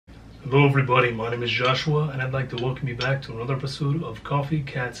Hello everybody, my name is Joshua and I'd like to welcome you back to another episode of Coffee,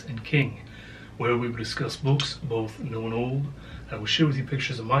 Cats, and King, where we will discuss books, both new and old. I will share with you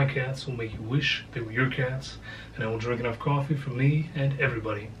pictures of my cats who will make you wish they were your cats, and I will drink enough coffee for me and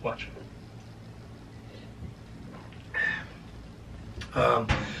everybody watching.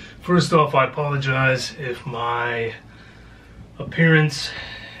 First off, I apologize if my appearance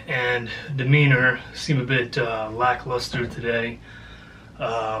and demeanor seem a bit lackluster today.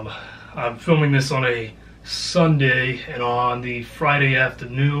 I'm filming this on a Sunday, and on the Friday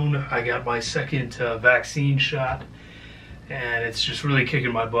afternoon I got my second vaccine shot, and it's just really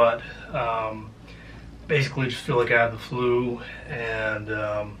kicking my butt. Basically just feel like I have the flu, and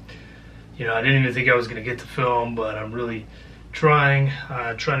you know, I didn't even think I was going to get to film, but I'm really trying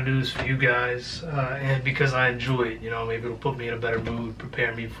to do this for you guys, and because I enjoy it. You know, maybe it'll put me in a better mood,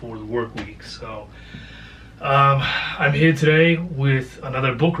 prepare me for the work week. So I'm here today with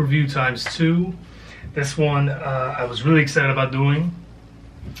another book review times 2. This one I was really excited about doing.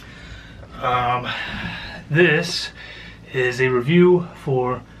 This is a review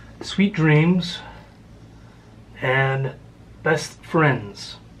for Sweet Dreams and Best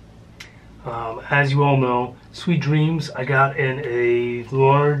Friends. As you all know, Sweet Dreams I got in a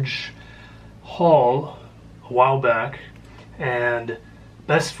large haul a while back, and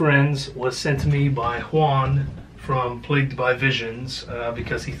Best Friends was sent to me by Juan from Plagued by Visions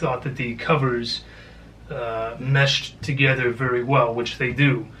because he thought that the covers meshed together very well, which they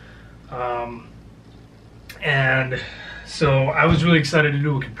do. And so I was really excited to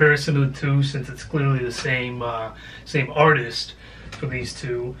do a comparison of the two, since it's clearly the same artist for these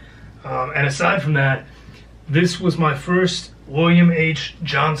two. And aside from that, this was my first William H.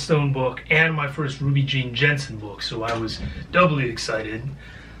 Johnstone book and my first Ruby Jean Jensen book, so I was doubly excited.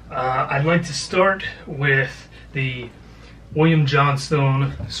 I'd like to start with the William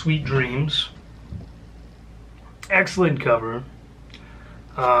Johnstone Sweet Dreams. Excellent cover.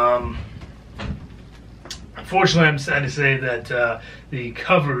 Unfortunately, I'm sad to say that the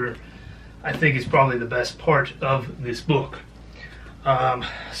cover, I think, is probably the best part of this book.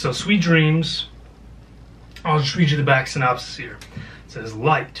 So Sweet Dreams, I'll just read you the back synopsis here. It says,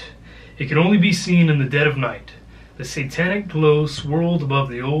 "Light. It can only be seen in the dead of night. The satanic glow swirled above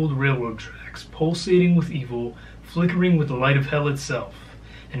the old railroad tracks, pulsating with evil, flickering with the light of hell itself,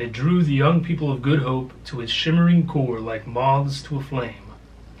 and it drew the young people of Good Hope to its shimmering core like moths to a flame.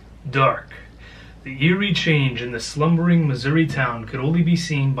 Dark. The eerie change in the slumbering Missouri town could only be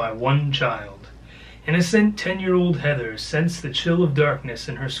seen by one child. Innocent 10-year-old Heather sensed the chill of darkness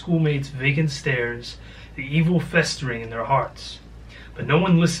in her schoolmates' vacant stares, the evil festering in their hearts. But no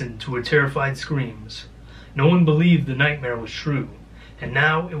one listened to her terrified screams. No one believed the nightmare was true, and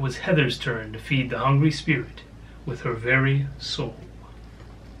now it was Heather's turn to feed the hungry spirit with her very soul."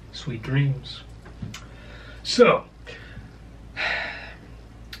 Sweet Dreams. So,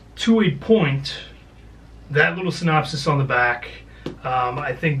 to a point, that little synopsis on the back,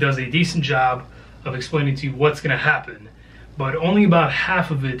 I think, does a decent job of explaining to you what's going to happen, but only about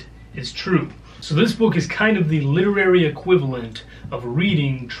half of it is true. So this book is kind of the literary equivalent of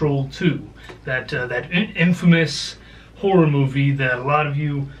reading Troll 2, that infamous horror movie that a lot of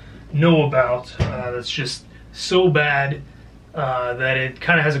you know about, that's just so bad that it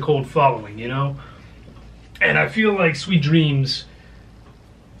kind of has a cold following, you know? And I feel like Sweet Dreams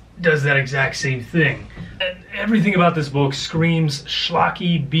does that exact same thing. And everything about this book screams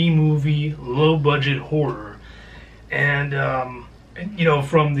schlocky B-movie, low-budget horror. And, you know,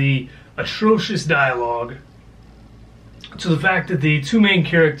 from the atrocious dialogue to the fact that the two main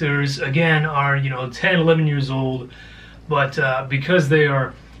characters, again, are, you know, 10, 11 years old, but because they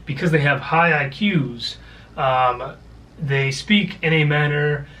have high IQs, they speak in a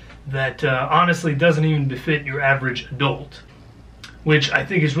manner that honestly doesn't even befit your average adult, which I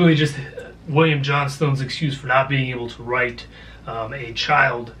think is really just William Johnstone's excuse for not being able to write a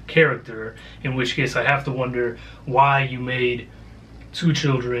child character, in which case I have to wonder why you made two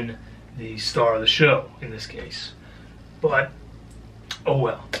children the star of the show in this case. But, oh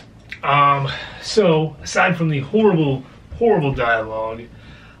well. So, aside from the horrible, horrible dialogue,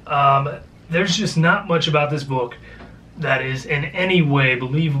 there's just not much about this book that is in any way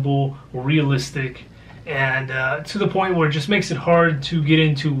believable or realistic, and to the point where it just makes it hard to get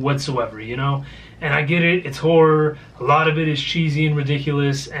into whatsoever, you know? And I get it, it's horror, a lot of it is cheesy and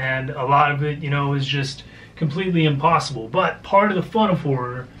ridiculous, and a lot of it, you know, is just completely impossible. But part of the fun of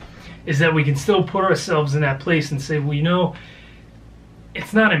horror is that we can still put ourselves in that place and say, well, you know,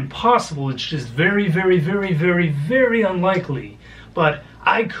 it's not impossible, it's just very, very, very, very, very unlikely. But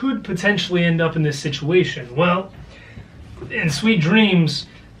I could potentially end up in this situation. Well, in Sweet Dreams,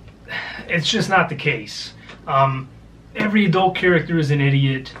 it's just not the case. Every adult character is an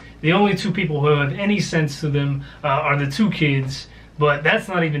idiot. The only two people who have any sense to them are the two kids, but that's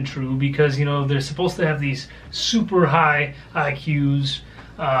not even true because, you know, they're supposed to have these super high IQs,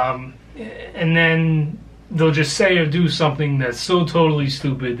 and then they'll just say or do something that's so totally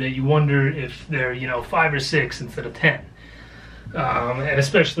stupid that you wonder if they're, you know, 5 or 6 instead of 10. And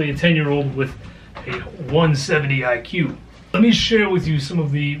especially a 10-year-old with a 170 IQ. Let me share with you some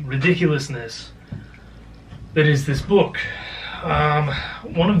of the ridiculousness that is this book.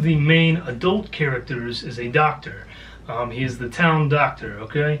 One of the main adult characters is a doctor. He is the town doctor,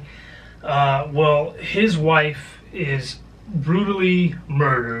 okay? Well, his wife is brutally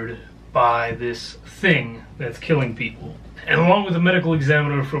murdered by this thing that's killing people. And along with a medical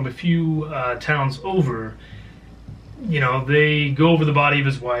examiner from a few towns over, you know, they go over the body of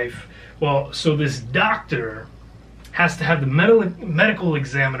his wife. Well, so this doctor has to have the medical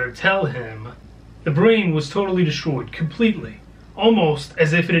examiner tell him the brain was totally destroyed, completely. Almost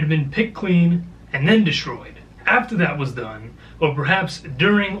as if it had been picked clean and then destroyed. After that was done, or perhaps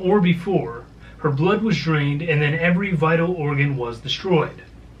during or before, her blood was drained and then every vital organ was destroyed.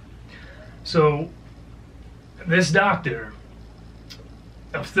 So, this doctor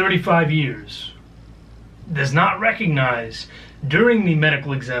of 35 years does not recognize during the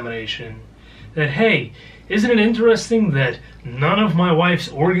medical examination that, hey, isn't it interesting that none of my wife's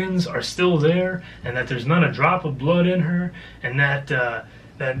organs are still there and that there's not a drop of blood in her and that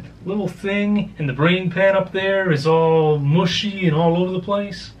that little thing in the brain pan up there is all mushy and all over the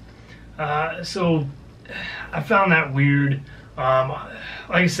place? So I found that weird. Like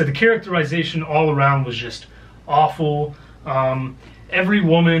I said, the characterization all around was just awful. Every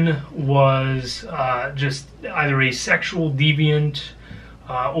woman was just either a sexual deviant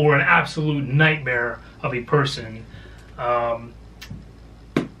or an absolute nightmare of a person.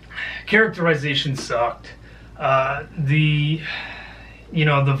 Characterization sucked. The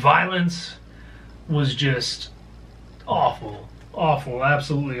violence was just awful,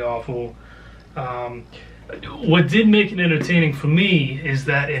 absolutely awful. What did make it entertaining for me is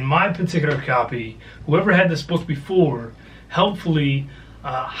that in my particular copy, whoever had this book before helpfully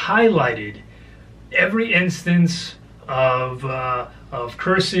highlighted every instance of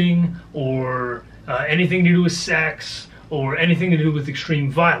cursing or anything to do with sex or anything to do with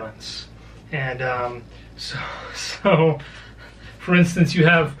extreme violence. And so for instance, you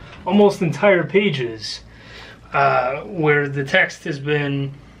have almost entire pages where the text has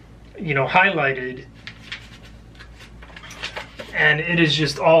been, highlighted, and it is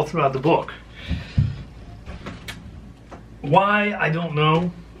just all throughout the book. Why, I don't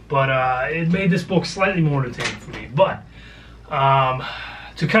know, but it made this book slightly more entertaining for me. But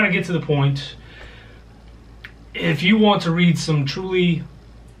to kind of get to the point, if you want to read some truly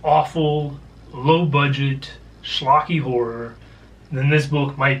awful, low-budget, schlocky horror, then this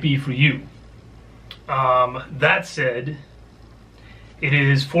book might be for you. That said, it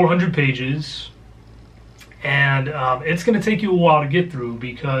is 400 pages, and it's going to take you a while to get through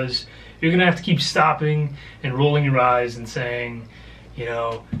because you're going to have to keep stopping and rolling your eyes and saying,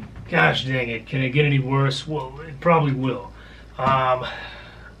 gosh dang it, can it get any worse? Well, it probably will.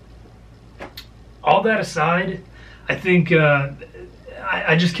 All that aside, I think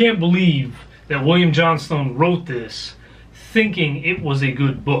I just can't believe that William Johnstone wrote this thinking it was a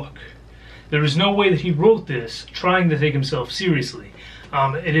good book. There is no way that he wrote this trying to take himself seriously.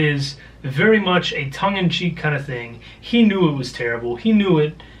 It is very much a tongue-in-cheek kind of thing. He knew it was terrible. He knew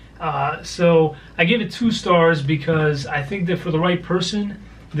it. So I give it 2 stars because I think that for the right person,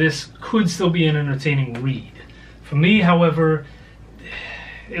 this could still be an entertaining read. For me, however,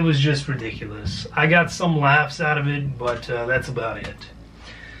 it was just ridiculous. I got some laughs out of it, but that's about it.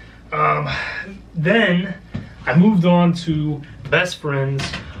 Then I moved on to Best Friends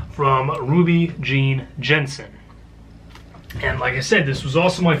from Ruby Jean Jensen. And like I said, this was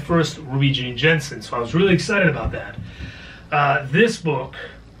also my first Ruby Jean Jensen, so I was really excited about that. This book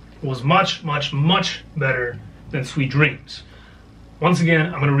was much, much, much better than Sweet Dreams. Once again,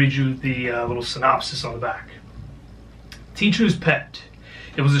 I'm going to read you the little synopsis on the back. Teacher's Pet.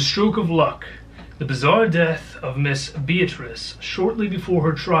 It was a stroke of luck. The bizarre death of Miss Beatrice shortly before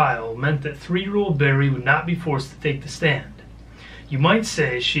her trial meant that 3-year-old Barry would not be forced to take the stand. You might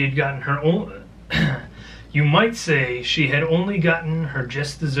say she had gotten her own. You might say she had only gotten her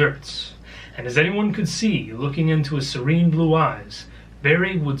just desserts, and as anyone could see, looking into his serene blue eyes,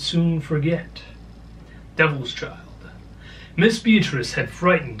 Barry would soon forget. Devil's Child. Miss Beatrice had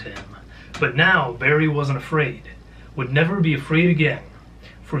frightened him, but now Barry wasn't afraid, would never be afraid again,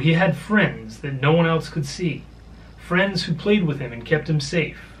 for he had friends that no one else could see, friends who played with him and kept him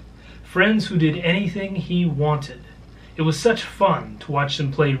safe, friends who did anything he wanted. It was such fun to watch them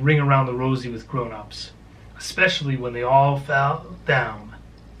play Ring Around the Rosie with grown-ups, especially when they all fell down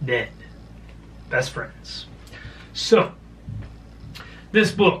dead. Best friends. So,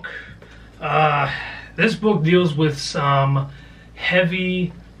 this book deals with some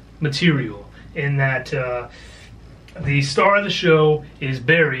heavy material in that the star of the show is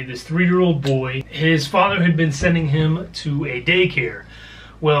Barry, this 3-year-old boy. His father had been sending him to a daycare.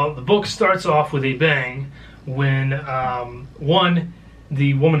 Well, the book starts off with a bang when, one,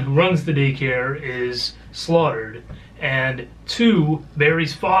 the woman who runs the daycare is slaughtered, and two,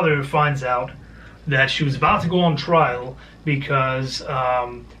 Barry's father finds out that she was about to go on trial because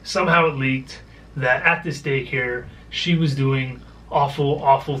somehow it leaked that at this daycare she was doing awful,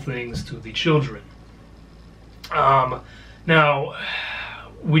 awful things to the children. Now,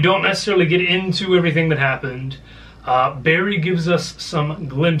 we don't necessarily get into everything that happened. Barry gives us some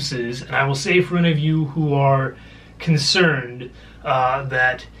glimpses, and I will say for any of you who are concerned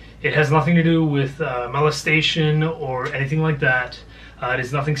that it has nothing to do with molestation or anything like that. It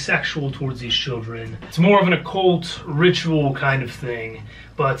is nothing sexual towards these children. It's more of an occult ritual kind of thing.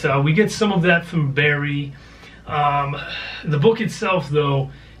 But we get some of that from Barry. The book itself,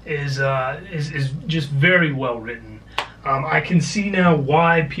 though, is just very well written. I can see now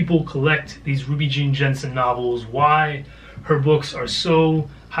why people collect these Ruby Jean Jensen novels, why her books are so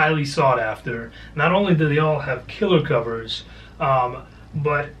highly sought after. Not only do they all have killer covers,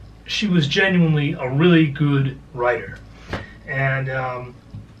 but she was genuinely a really good writer. And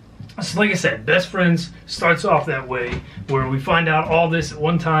so like I said, Best Friends starts off that way, where we find out all this at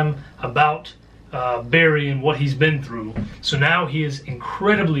one time about Barry and what he's been through. So now he is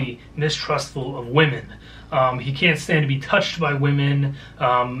incredibly mistrustful of women. He can't stand to be touched by women.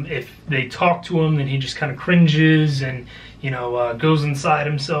 If they talk to him, then he just kind of cringes and, you know, goes inside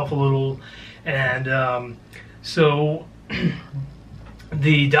himself a little. And so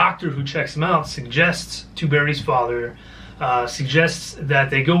the doctor who checks him out suggests to Barry's father, suggests that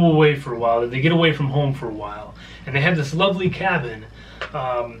they go away for a while, that they get away from home for a while. And they have this lovely cabin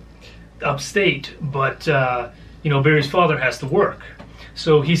upstate, but, you know, Barry's father has to work.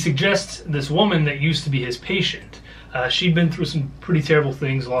 So he suggests this woman that used to be his patient. She'd been through some pretty terrible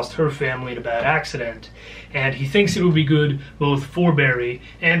things, lost her family in a bad accident, and he thinks it would be good both for Barry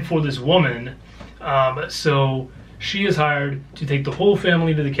and for this woman. So she is hired to take the whole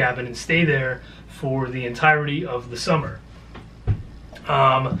family to the cabin and stay there for the entirety of the summer.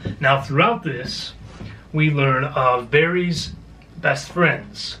 Now throughout this, we learn of Barry's best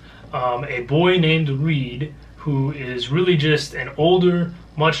friends, a boy named Reed, who is really just an older,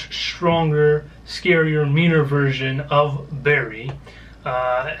 much stronger, scarier, meaner version of Barry,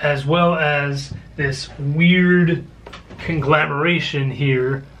 as well as this weird conglomeration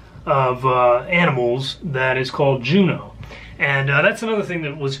here of animals that is called Juno. And that's another thing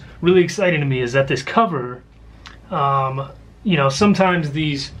that was really exciting to me, is that this cover, you know, sometimes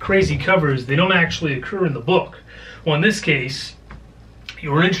these crazy covers, they don't actually occur in the book. Well, in this case, you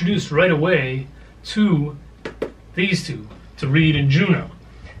were introduced right away to these two, to Reed and Juno.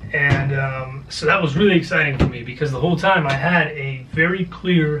 And so that was really exciting for me, because the whole time I had a very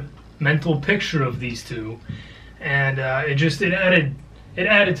clear mental picture of these two, and it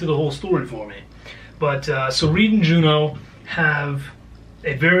added to the whole story for me. But so Reed and Juno have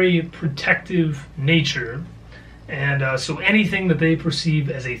a very protective nature, and so anything that they perceive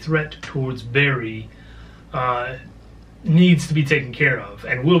as a threat towards Barry needs to be taken care of,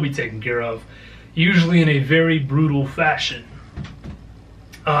 and will be taken care of, usually in a very brutal fashion.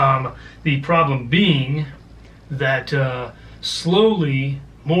 The problem being that slowly,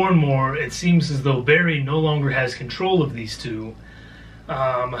 more and more, it seems as though Barry no longer has control of these two,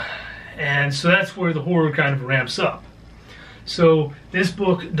 and so that's where the horror kind of ramps up. So this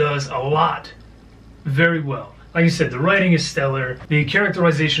book does a lot very well. Like I said, the writing is stellar, the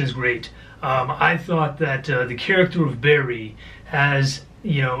characterization is great. I thought that the character of Barry, as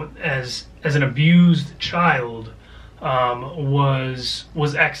you know, as an abused child,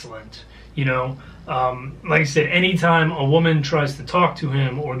 was excellent. You know, like I said, anytime a woman tries to talk to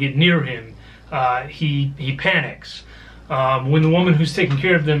him or get near him, he panics. When the woman who's taking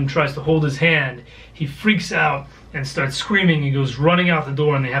care of them tries to hold his hand, he freaks out and starts screaming and goes running out the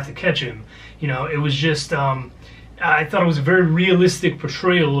door, and they have to catch him. You know, it was just, I thought it was a very realistic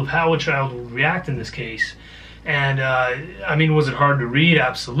portrayal of how a child would react in this case. And, I mean, was it hard to read?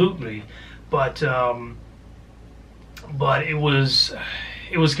 Absolutely. But it was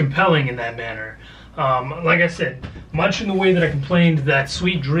compelling in that manner. Like I said, much in the way that I complained that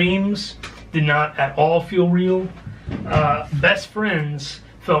Sweet Dreams did not at all feel real, Best Friends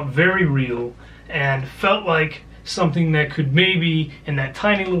felt very real and felt like something that could maybe, in that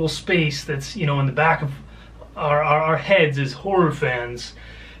tiny little space that's, you know, in the back of our heads as horror fans,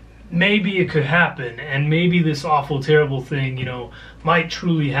 maybe it could happen, and maybe this awful, terrible thing, you know, might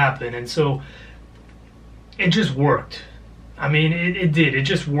truly happen. And so it just worked. I mean, it did. It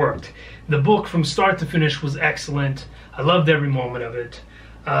just worked. The book from start to finish was excellent. I loved every moment of it.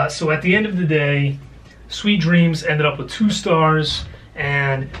 So at the end of the day, Sweet Dreams ended up with 2 stars,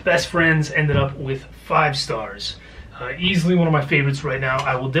 and Best Friends ended up with 5 stars. Easily one of my favorites right now.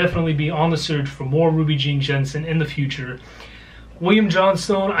 I will definitely be on the search for more Ruby Jean Jensen in the future. William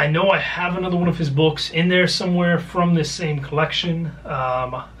Johnstone, I know I have another one of his books in there somewhere from this same collection.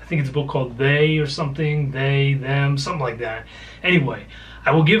 I think it's a book called They or something, They, Them, something like that. Anyway,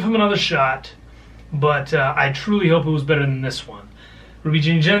 I will give him another shot, but I truly hope it was better than this one. Ruby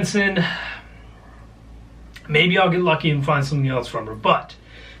Jean Jensen, maybe I'll get lucky and find something else from her, but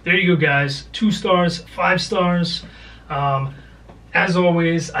there you go, guys. 2 stars, 5 stars. As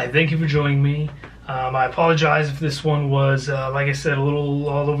always, I thank you for joining me. I apologize if this one was, like I said, a little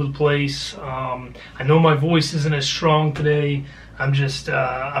all over the place. I know my voice isn't as strong today. I'm just,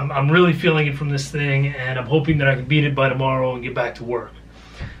 I'm really feeling it from this thing, and I'm hoping that I can beat it by tomorrow and get back to work.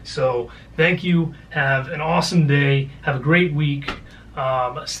 So, thank you. Have an awesome day. Have a great week.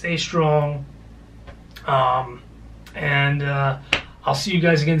 Stay strong. And I'll see you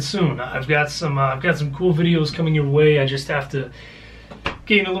guys again soon. I've got some cool videos coming your way. I just have to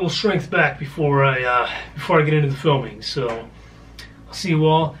gain a little strength back before I get into the filming. So I'll see you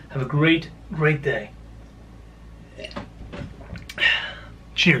all. Have a great day.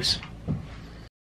 Cheers.